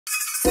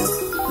Hi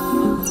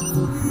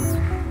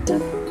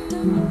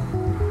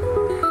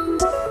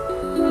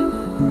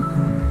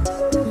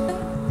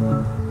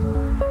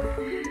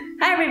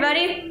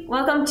everybody,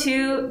 welcome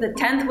to the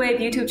 10th Wave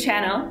YouTube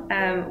channel.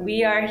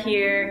 We are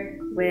here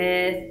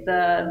with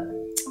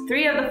the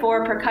 3 of the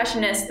 4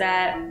 percussionists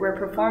that were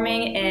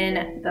performing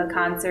in the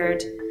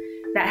concert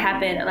that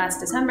happened last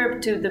December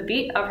to the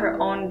beat of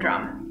her own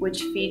drum,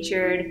 which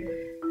featured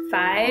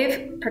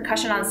 5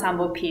 percussion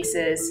ensemble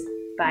pieces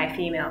by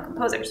female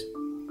composers.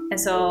 And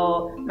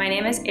so my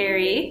name is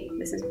Ari,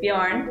 this is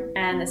Bjorn,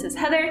 and this is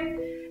Heather,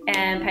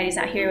 and Patty's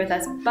not here with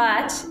us,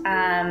 but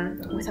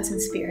with us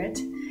in spirit.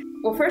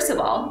 Well, first of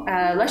all,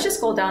 let's just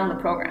go down the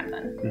program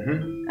then.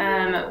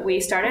 We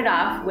started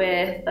off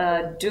with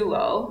a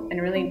duo,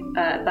 and really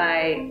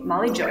by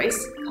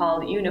Joyce,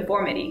 called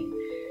Uniformity.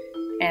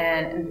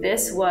 And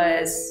this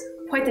was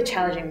quite the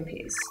challenging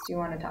piece. Do you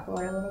want to talk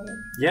about it a little bit?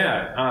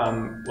 Yeah,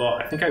 well,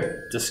 I think I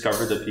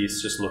discovered the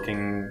piece just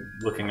looking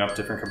up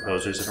different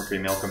composers, different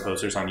female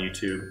composers on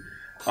YouTube,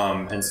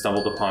 and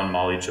stumbled upon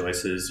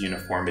Joyce's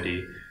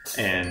Uniformity,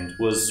 and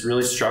was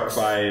really struck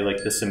by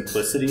like the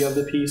simplicity of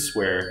the piece,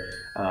 where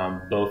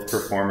both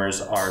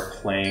performers are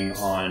playing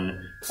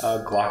on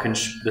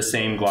the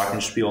same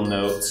glockenspiel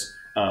notes,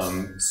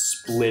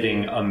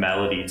 splitting a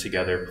melody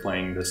together,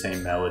 playing the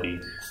same melody,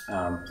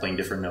 playing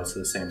different notes of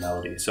the same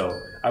melody. So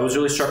I was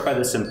really struck by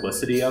the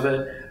simplicity of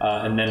it,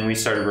 and then we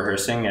started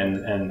rehearsing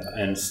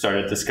and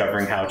started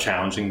discovering how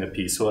challenging the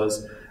piece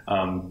was.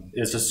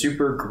 It's a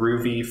super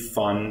groovy,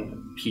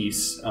 fun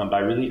piece, but I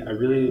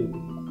really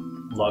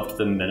loved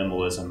the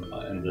minimalism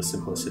and the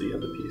simplicity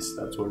of the piece.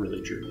 That's what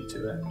really drew me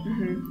to it.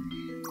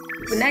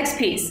 The next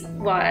piece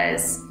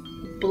was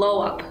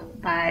Blow Up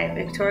by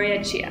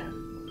Victoria Cheah.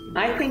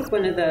 I think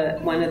one of the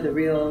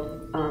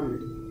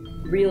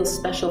real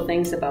special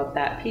things about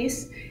that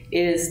piece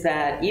is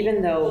that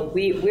even though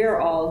we're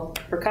all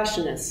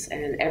percussionists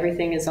and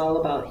everything is all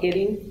about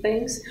hitting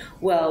things,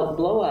 well,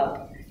 Blow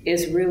Up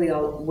was really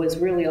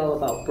all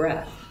about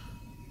breath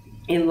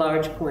in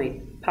large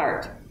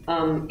part.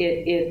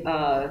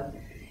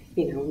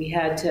 We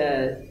had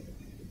to.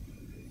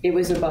 It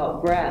was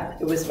about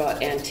breath. It was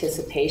about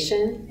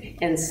anticipation,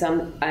 and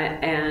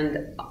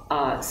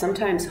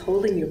sometimes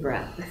holding your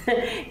breath,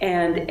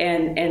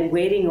 and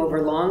waiting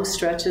over long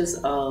stretches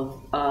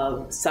of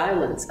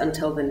silence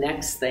until the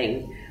next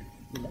thing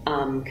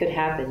could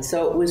happen.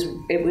 So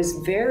it was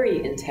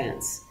very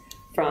intense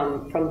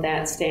from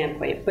that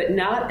standpoint, but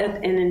not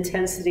an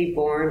intensity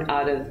born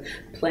out of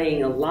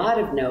playing a lot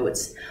of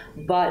notes,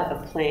 but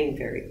of playing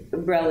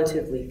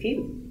relatively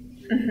few.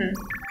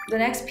 The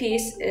next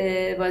piece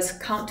was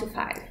Count to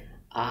 5.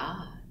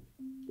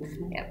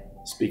 Yep.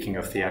 Speaking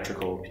of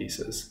theatrical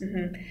pieces,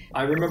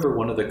 I remember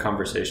one of the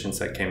conversations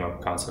that came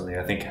up constantly,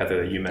 I think,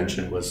 Heather, that you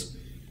mentioned was,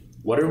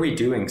 what are we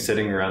doing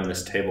sitting around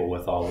this table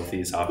with all of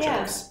these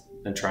objects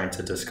and trying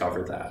to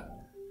discover that?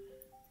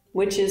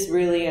 Which is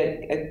really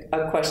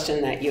a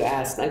question that you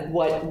ask, like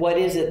what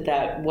is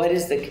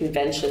the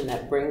convention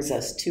that brings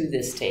us to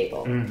this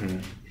table?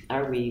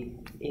 Are we,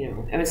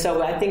 and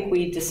so I think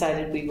we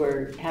decided we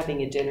were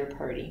having a dinner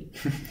party,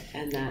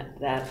 and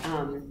that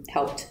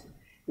helped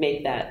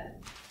make that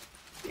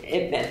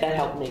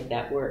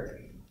work.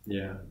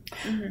 Yeah.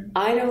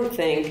 I don't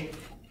think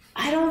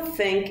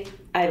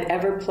I've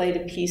ever played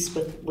a piece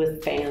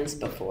with fans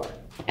before,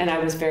 and I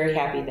was very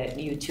happy that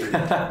you two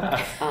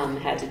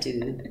had to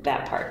do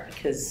that part,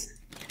 because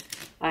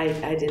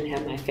I didn't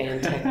have my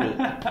fan technique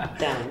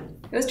down.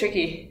 It was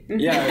tricky.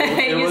 Yeah,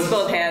 I used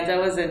both hands. I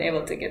wasn't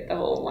able to get the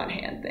whole one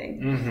hand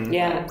thing.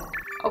 Yeah.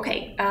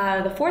 Okay,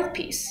 the 4th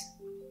piece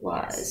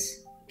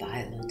was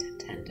Violent and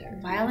Tender.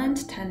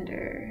 Violent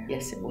Tender.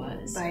 Yes, it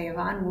was. By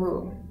Yvonne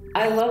Wu.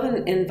 I love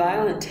in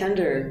Violent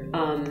Tender,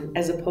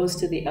 as opposed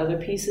to the other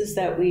pieces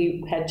that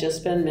we had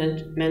just been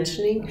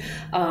mentioning,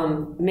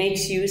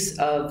 makes use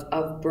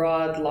of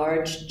broad,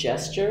 large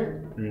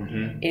gesture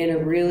in a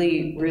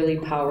really, really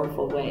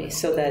powerful way.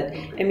 So that,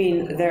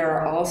 there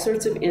are all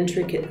sorts of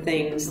intricate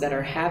things that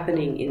are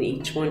happening in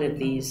each one of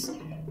these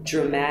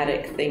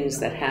dramatic things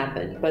that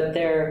happen, but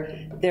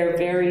they're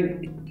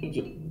very.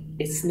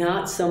 It's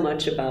not so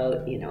much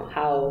about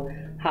how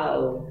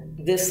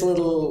this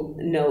little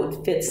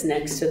note fits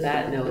next to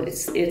that note.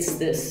 It's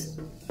this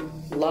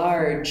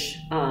large,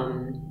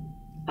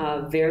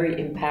 very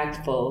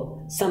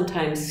impactful,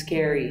 sometimes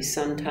scary,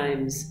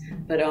 sometimes,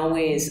 but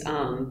always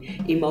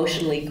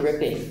emotionally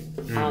gripping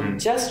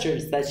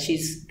gestures that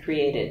she's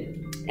created.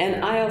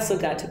 And I also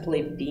got to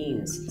play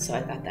beans, so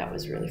I thought that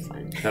was really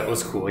fun. That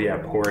was cool, yeah,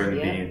 pouring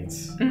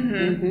beans.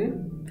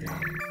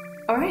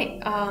 All right,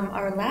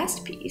 our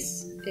last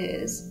piece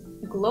is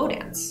Glow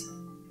Dance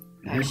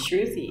by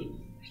Shuruthi.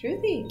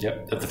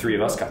 Yep, that the 3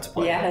 of us got to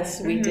play.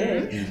 Yes, we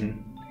did.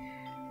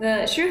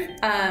 The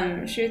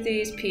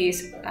Shruthi's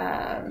piece,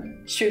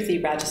 Shuruthi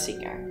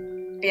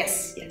Rajasekar.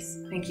 Yes,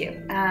 thank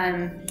you.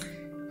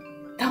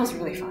 That was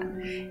really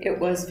fun. It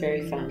was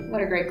very fun.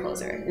 What a great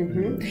closer.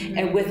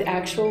 And with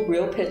actual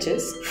real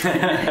pitches. No.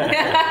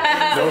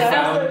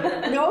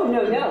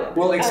 No.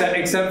 Well,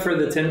 except for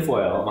the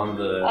tinfoil on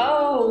the...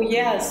 Oh,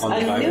 yes, on the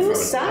a vibraphone. new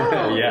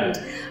sound. Yeah.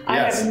 I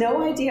Yes. have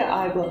no idea.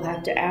 I will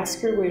have to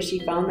ask her where she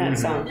found that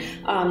sound.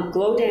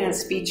 Glow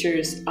Dance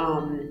features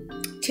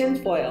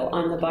tinfoil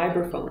on the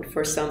vibraphone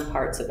for some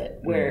parts of it,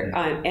 where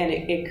and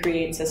it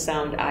creates a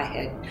sound I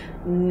had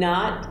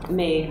not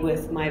made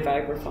with my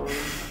vibraphone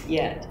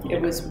yet. Yeah.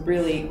 It was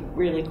really,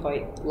 really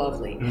quite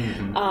lovely.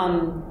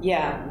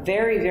 Yeah,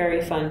 very,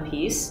 very fun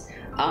piece.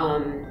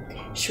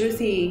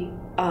 Shuruthi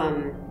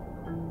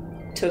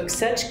took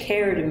such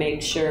care to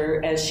make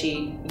sure, as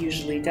she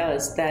usually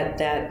does,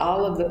 that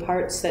all of the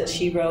parts that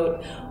she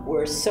wrote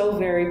were so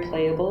very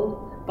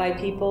playable by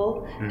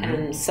people,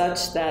 and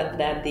such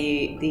that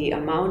the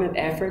amount of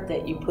effort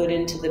that you put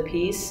into the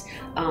piece,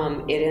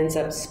 it ends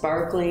up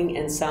sparkling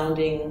and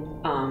sounding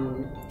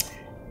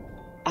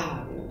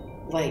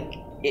like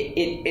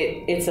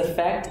its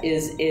effect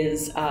is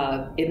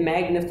it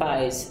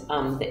magnifies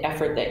the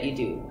effort that you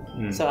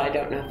do. So I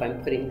don't know if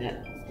I'm putting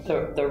that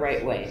the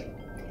right way.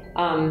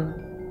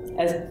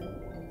 As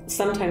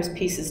sometimes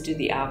pieces do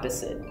the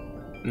opposite.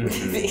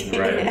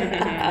 Right.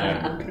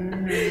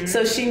 Yeah.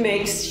 So she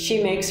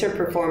makes her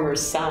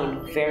performers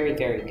sound very,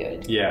 very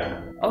good.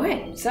 Yeah.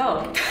 Okay,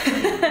 so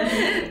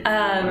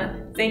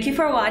thank you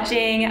for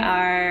watching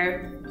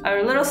our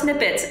little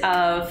snippets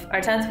of our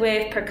 10th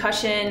Wave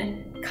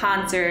percussion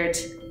concert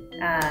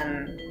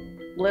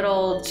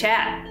little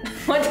chat.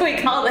 What do we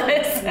call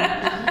this?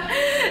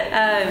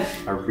 A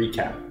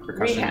recap.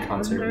 Percussion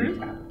concert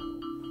recap.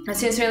 I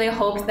sincerely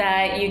hope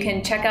that you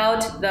can check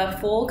out the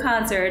full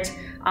concert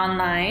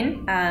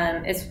online.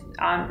 It's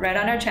right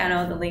on our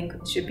channel. The link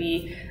should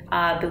be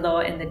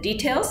below in the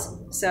details.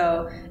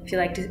 So if you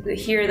like to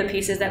hear the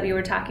pieces that we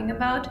were talking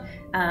about,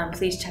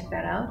 please check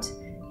that out.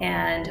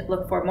 And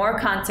look for more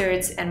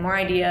concerts and more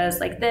ideas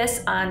like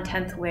this on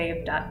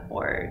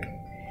 10thwave.org.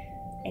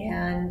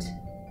 And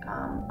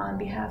on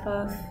behalf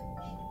of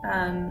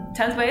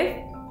 10th Wave,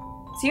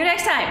 see you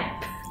next time.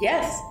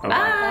 Yes.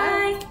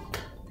 Bye.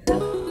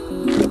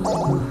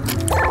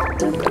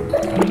 Bye.